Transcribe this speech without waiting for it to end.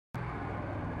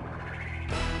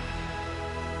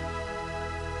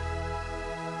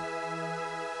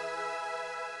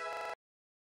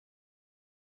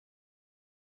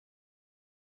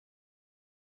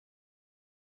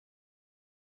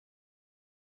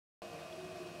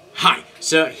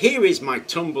So here is my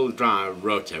tumble dryer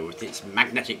rotor with its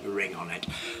magnetic ring on it.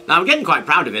 Now I'm getting quite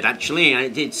proud of it actually.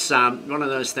 It's one of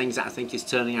those things that I think is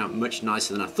turning out much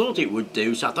nicer than I thought it would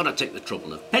do, so I thought I'd take the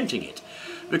trouble of painting it.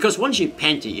 Because once you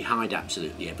paint it you hide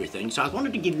absolutely everything, so I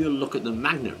wanted to give you a look at the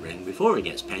magnet ring before it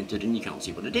gets painted and you can't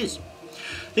see what it is.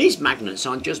 These magnets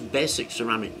aren't just basic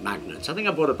ceramic magnets. I think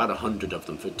I bought about 100 of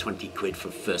them for 20 quid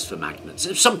for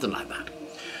magnets, something like that.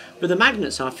 But the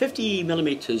magnets are 50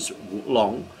 millimeters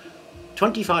long,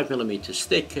 25 millimeters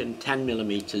thick and 10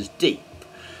 millimeters deep.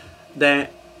 They're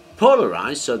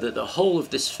polarized so that the whole of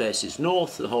this face is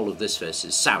north, the whole of this face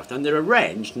is south, and they're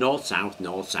arranged north, south,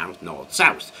 north, south, north,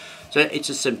 south. So it's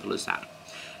as simple as that.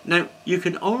 Now, you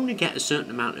can only get a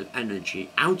certain amount of energy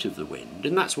out of the wind,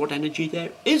 and that's what energy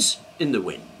there is in the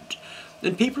wind.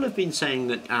 And people have been saying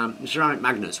that ceramic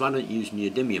magnets, why don't you use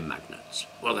neodymium magnets?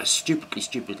 Well, they're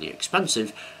stupidly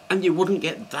expensive, and you wouldn't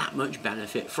get that much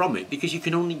benefit from it because you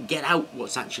can only get out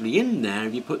what's actually in there.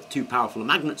 If you put too powerful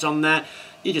magnets on there,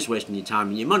 you're just wasting your time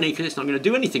and your money because it's not going to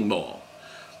do anything more.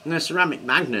 Now, ceramic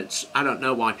magnets, I don't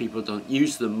know why people don't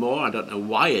use them more. I don't know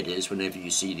why it is whenever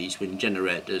you see these wind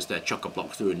generators, they're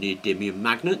chock-a-block through neodymium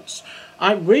magnets.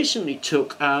 I recently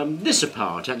took this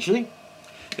apart, actually.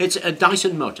 It's a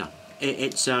Dyson motor.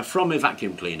 It's from a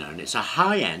vacuum cleaner, and it's a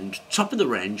high-end,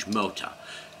 top-of-the-range motor.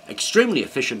 Extremely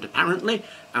efficient, apparently,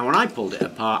 and when I pulled it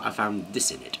apart, I found this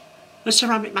in it. A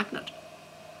ceramic magnet.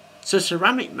 So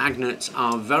ceramic magnets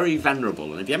are very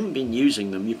venerable, and if you haven't been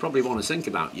using them, you probably want to think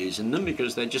about using them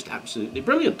because they're just absolutely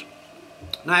brilliant.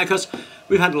 Now, of course,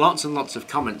 we've had lots and lots of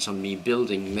comments on me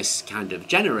building this kind of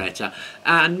generator,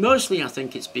 and mostly I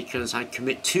think it's because I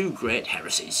commit two great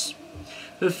heresies.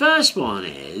 The first one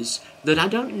is that I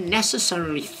don't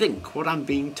necessarily think what I'm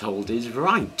being told is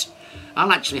right.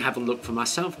 I'll actually have a look for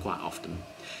myself quite often.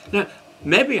 Now,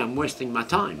 maybe I'm wasting my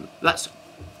time. That's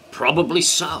probably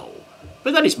so.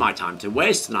 But that is my time to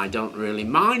waste and I don't really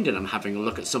mind, and I'm having a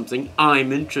look at something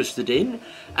I'm interested in,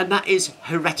 and that is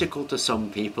heretical to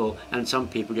some people, and some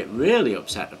people get really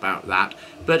upset about that.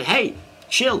 But hey,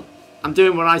 chill. I'm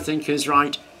doing what I think is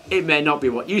right. It may not be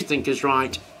what you think is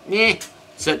right.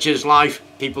 Such is life.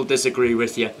 People disagree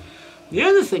with you. The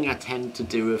other thing I tend to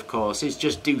do, of course, is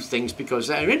just do things because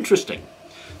they're interesting.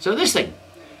 So this thing,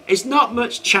 it's not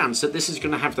much chance that this is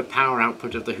going to have the power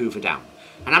output of the Hoover Dam.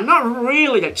 And I'm not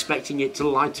really expecting it to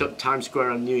light up Times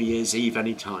Square on New Year's Eve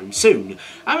anytime soon.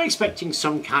 I'm expecting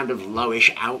some kind of lowish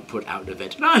output out of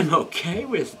it, and I'm okay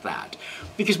with that.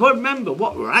 Because remember,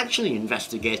 what we're actually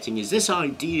investigating is this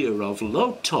idea of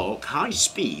low torque, high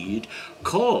speed,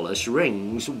 coreless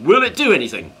rings. Will it do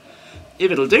anything? If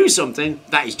it'll do something,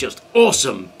 that is just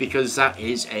awesome, because that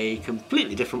is a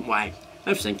completely different way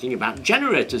of thinking about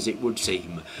generators, it would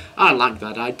seem. I like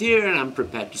that idea and I'm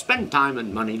prepared to spend time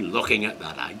and money looking at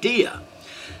that idea.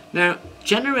 Now,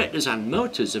 generators and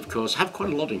motors, of course, have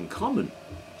quite a lot in common,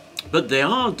 but they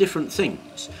are different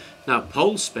things. Now,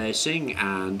 pole spacing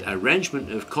and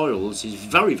arrangement of coils is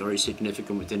very, very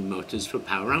significant within motors for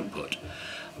power output.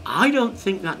 I don't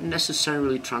think that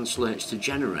necessarily translates to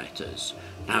generators.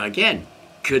 Now, again,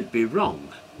 could be wrong.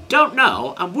 Don't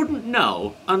know and wouldn't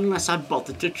know unless I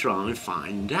bothered to try and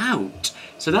find out.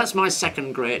 So that's my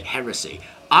second great heresy.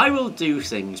 I will do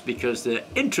things because they're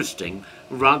interesting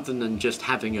rather than just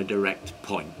having a direct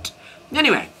point.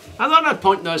 Anyway, I thought I'd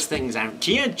point those things out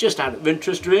to you just out of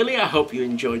interest really. I hope you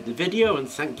enjoyed the video and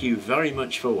thank you very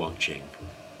much for watching.